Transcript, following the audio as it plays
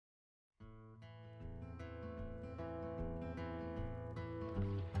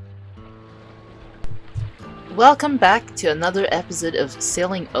Welcome back to another episode of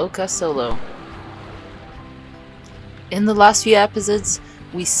Sailing Oka Solo. In the last few episodes,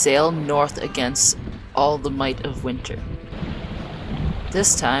 we sail north against all the might of winter.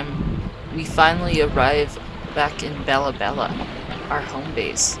 This time, we finally arrive back in Bella Bella, our home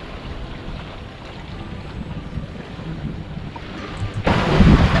base.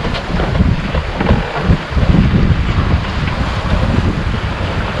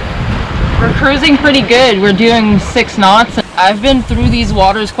 We're cruising pretty good. We're doing 6 knots. I've been through these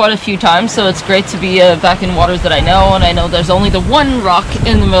waters quite a few times, so it's great to be back in waters that I know, and I know there's only the one rock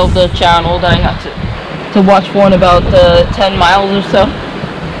in the middle of the channel that I have to watch for in about 10 miles or so.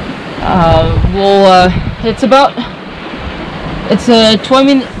 It's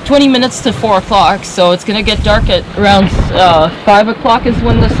 20 minutes to 4 o'clock, so it's gonna get dark at around 5 o'clock is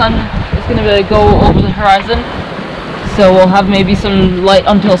when the sun is gonna go over the horizon. So we'll have maybe some light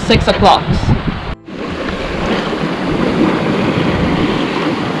until 6 o'clock.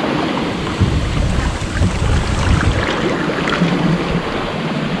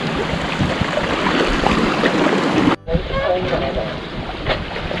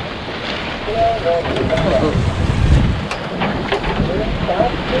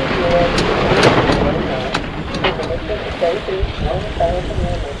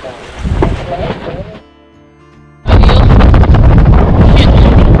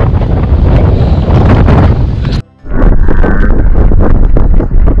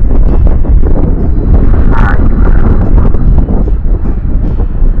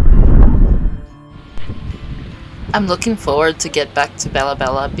 I'm looking forward to get back to Bella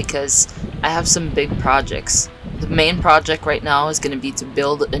Bella because I have some big projects. The main project right now is going to be to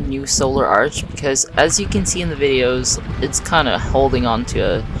build a new solar arch because, as you can see in the videos, it's kind of holding on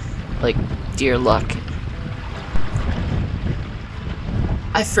to dear luck.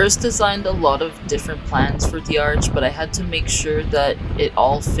 I first designed a lot of different plans for the arch, but I had to make sure that it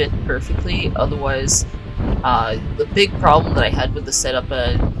all fit perfectly, otherwise the big problem that I had with the setup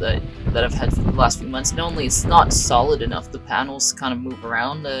that I've had for the last few months, not only it's not solid enough, the panels kind of move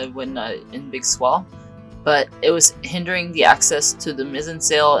around when in big swell, but it was hindering the access to the mizzen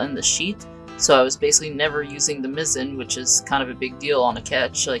sail and the sheet, so I was basically never using the mizzen, which is kind of a big deal on a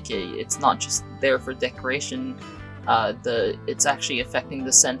ketch. It's not just there for decoration, it's actually affecting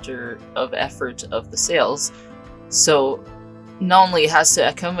the center of effort of the sails. So not only it has to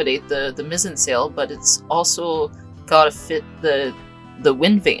accommodate the mizzen sail, but it's also got to fit the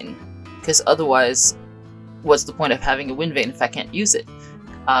windvane, because otherwise what's the point of having a windvane if I can't use it?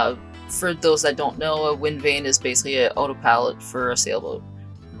 For those that don't know, a windvane is basically an autopilot for a sailboat.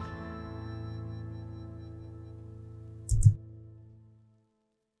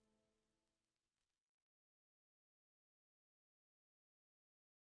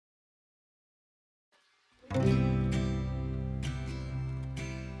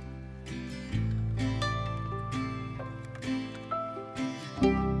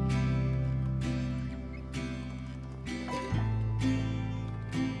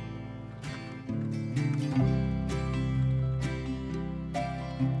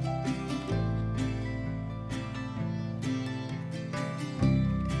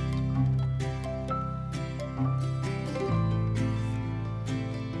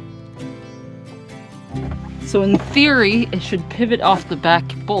 So in theory, it should pivot off the back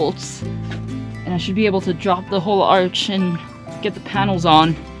bolts, and I should be able to drop the whole arch and get the panels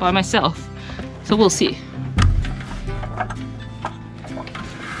on by myself. So we'll see.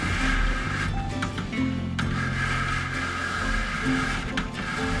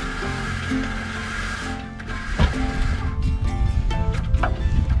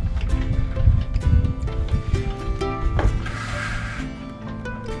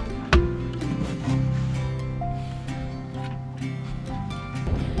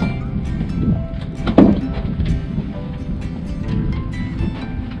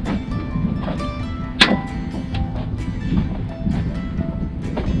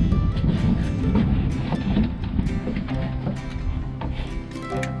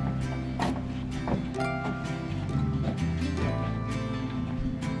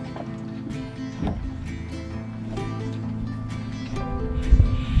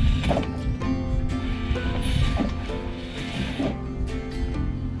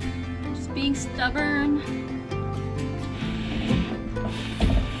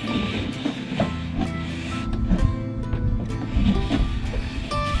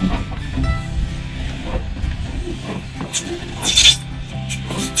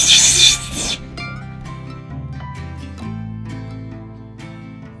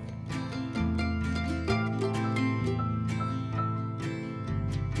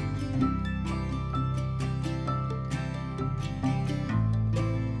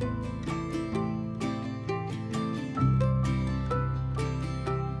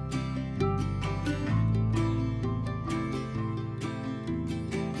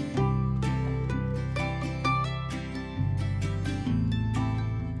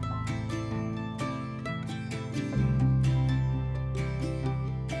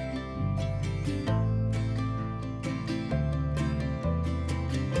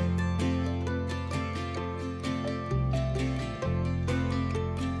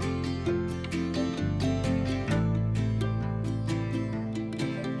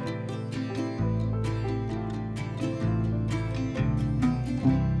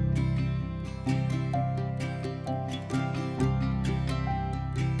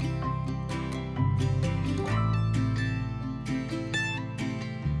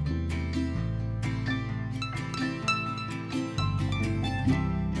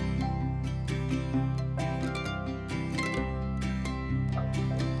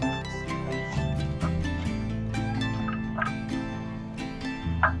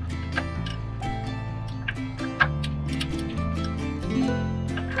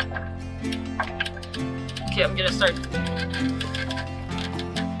 Okay, I'm gonna start.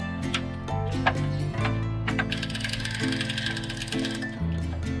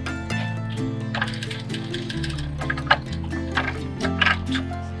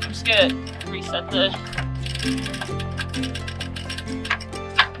 I'm just gonna reset the.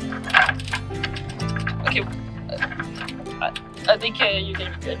 Okay, I think you're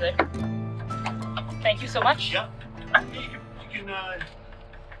gonna be good there. Thank you so much. Yep. You can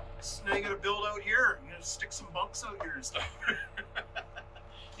snag out a build out here. You know, stick some bunks out here and stuff.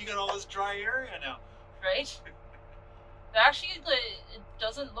 You got all this dry area now. Right? Actually, it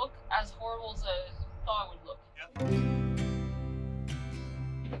doesn't look as horrible as I thought it would look. Yep.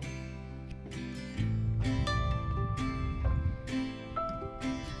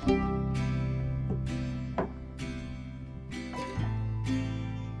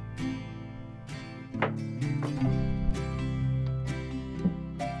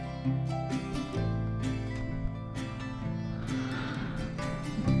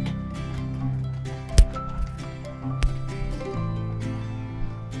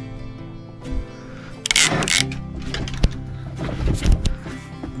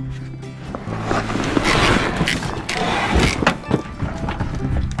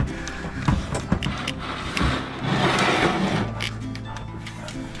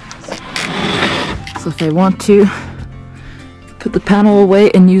 So if I want to put the panel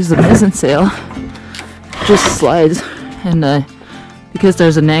away and use the mizzen sail, it just slides, and because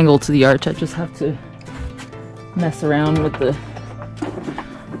there's an angle to the arch, I just have to mess around with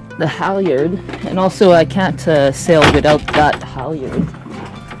the halyard, and also I can't sail without that halyard,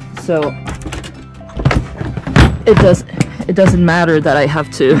 so it doesn't matter that I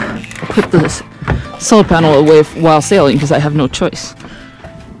have to put the solar panel away while sailing, because I have no choice.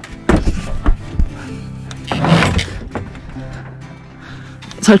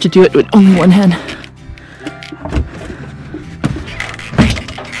 It's hard to do it with only one hand.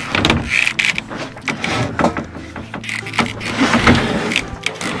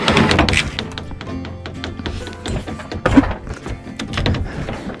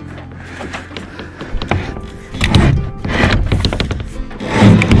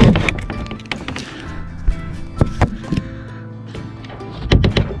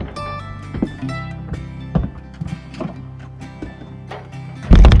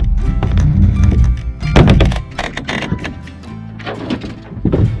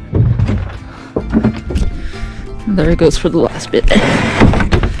 There it goes for the last bit.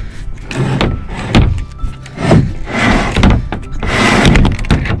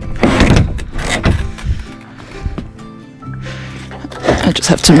 I just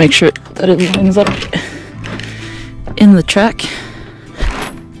have to make sure that it lines up in the track.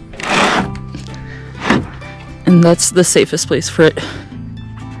 And that's the safest place for it.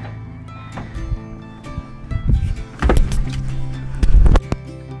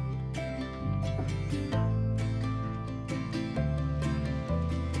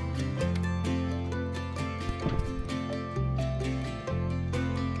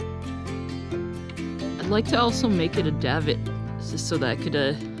 I'd like to also make it a davit, just so that I could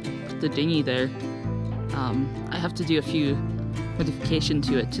put the dinghy there. I have to do a few modifications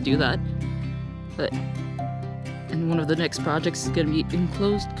to it to do that, but and one of the next projects is going to be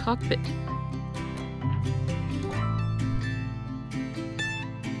enclosed cockpit.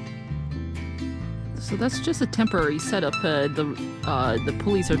 So that's just a temporary setup. The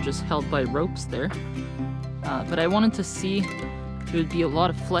pulleys are just held by ropes there, but I wanted to see if there would be a lot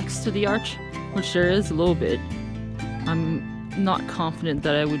of flex to the arch, which there is a little bit. I'm not confident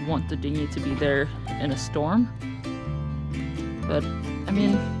that I would want the dinghy to be there in a storm, but I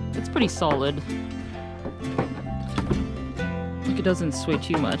mean, it's pretty solid. Like, it doesn't sway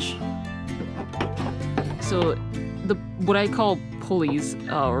too much. So what I call pulleys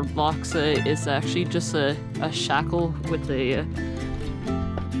or locks is actually just a shackle with a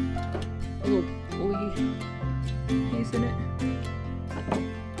little pulley piece in it.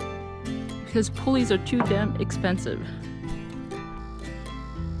 Because pulleys are too damn expensive.